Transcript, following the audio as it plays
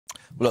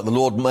Well, at the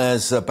Lord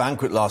Mayor's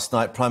banquet last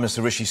night, Prime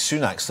Minister Rishi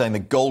Sunak saying the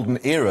golden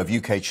era of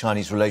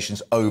UK-Chinese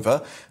relations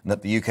over and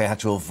that the UK had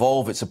to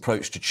evolve its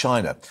approach to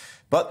China.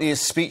 But his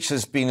speech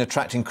has been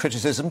attracting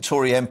criticism.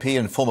 Tory MP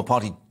and former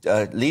party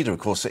leader, of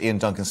course, Ian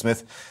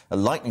Duncan-Smith,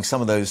 likening some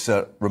of those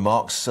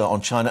remarks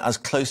on China as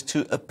close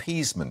to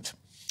appeasement.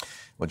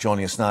 Well,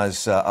 joining us now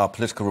is our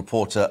political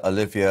reporter,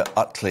 Olivia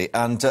Utley.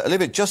 And,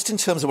 Olivia, just in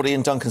terms of what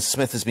Ian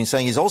Duncan-Smith has been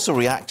saying, he's also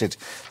reacted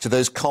to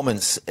those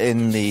comments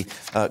in the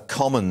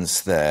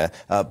Commons there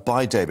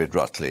by David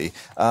Rutley,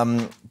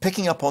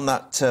 picking up on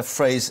that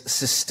phrase,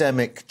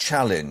 systemic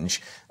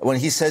challenge, when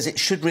he says it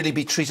should really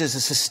be treated as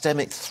a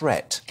systemic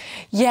threat.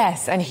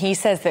 Yes, and he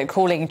says that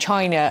calling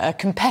China a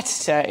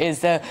competitor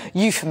is a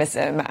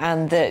euphemism,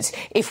 and that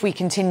if we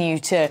continue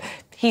to...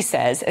 He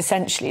says,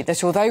 essentially,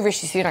 that although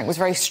Rishi Sunak was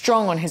very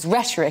strong on his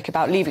rhetoric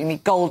about leaving the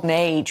golden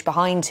age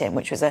behind him,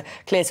 which was a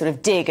clear sort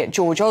of dig at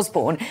George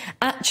Osborne,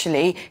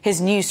 actually his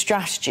new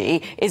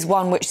strategy is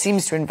one which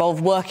seems to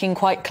involve working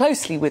quite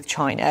closely with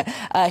China.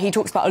 He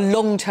talks about a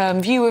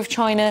long-term view of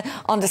China,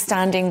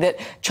 understanding that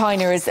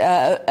China is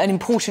an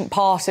important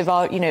part of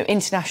our,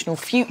 international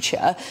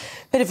future.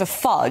 Bit of a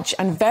fudge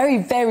and very,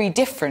 very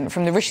different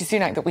from the Rishi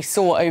Sunak that we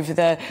saw over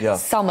the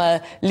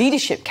summer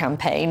leadership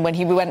campaign when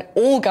he went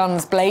all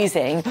guns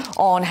blazing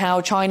on how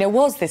China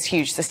was this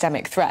huge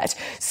systemic threat.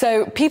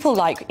 So people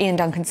like Ian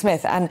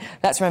Duncan-Smith, and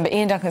let's remember,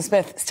 Ian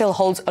Duncan-Smith still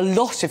holds a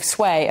lot of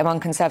sway among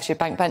Conservative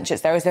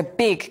backbenchers. There is a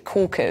big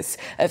caucus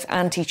of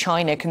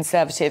anti-China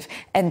Conservative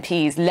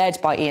MPs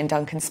led by Ian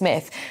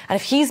Duncan-Smith. And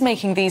if he's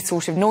making these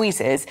sort of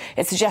noises,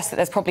 it suggests that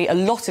there's probably a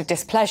lot of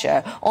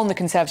displeasure on the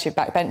Conservative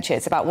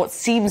backbenchers about what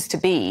seems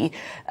to be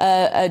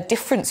a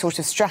different sort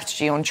of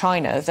strategy on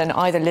China than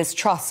either Liz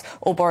Truss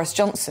or Boris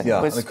Johnson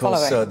was and of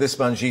course, following. This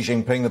man, Xi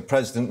Jinping, the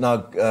president,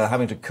 now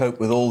having to cope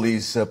with all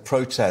these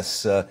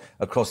protests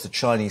across the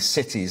Chinese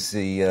cities,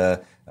 the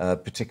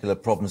particular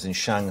problems in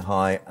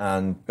Shanghai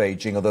and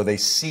Beijing, although they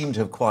seem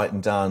to have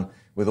quietened down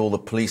with all the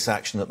police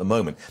action at the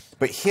moment.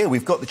 But here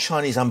we've got the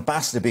Chinese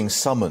ambassador being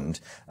summoned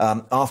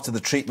after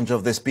the treatment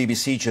of this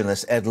BBC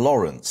journalist, Ed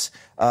Lawrence.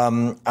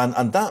 And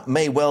that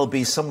may well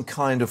be some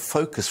kind of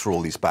focus for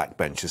all these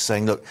backbenchers,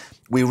 saying, look,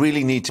 we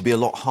really need to be a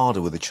lot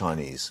harder with the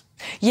Chinese.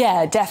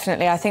 Yeah,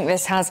 definitely. I think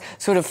this has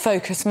sort of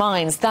focused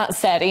minds. That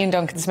said, Ian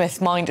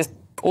Duncan-Smith's mind is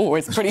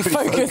always pretty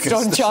focused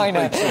on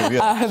China. True,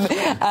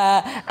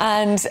 yeah.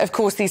 And, of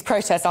course, these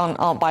protests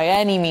aren't by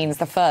any means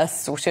the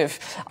first sort of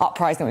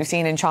uprising that we've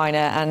seen in China,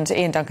 and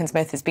Ian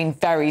Duncan-Smith has been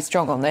very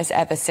strong on this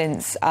ever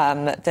since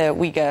the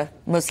Uyghur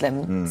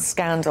Muslim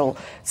scandal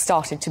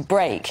started to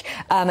break.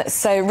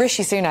 So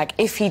Rishi Sunak,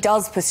 if he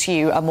does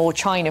pursue a more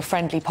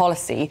China-friendly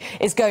policy,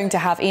 is going to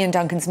have Ian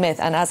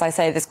Duncan-Smith, and as I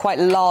say, there's quite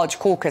a large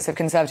caucus of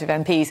Conservative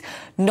MPs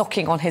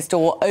knocking on his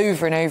door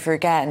over and over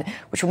again,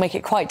 which will make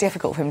it quite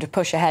difficult for him to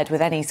push ahead with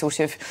any sort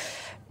of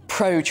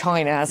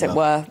pro-China, as it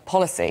were,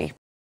 policy.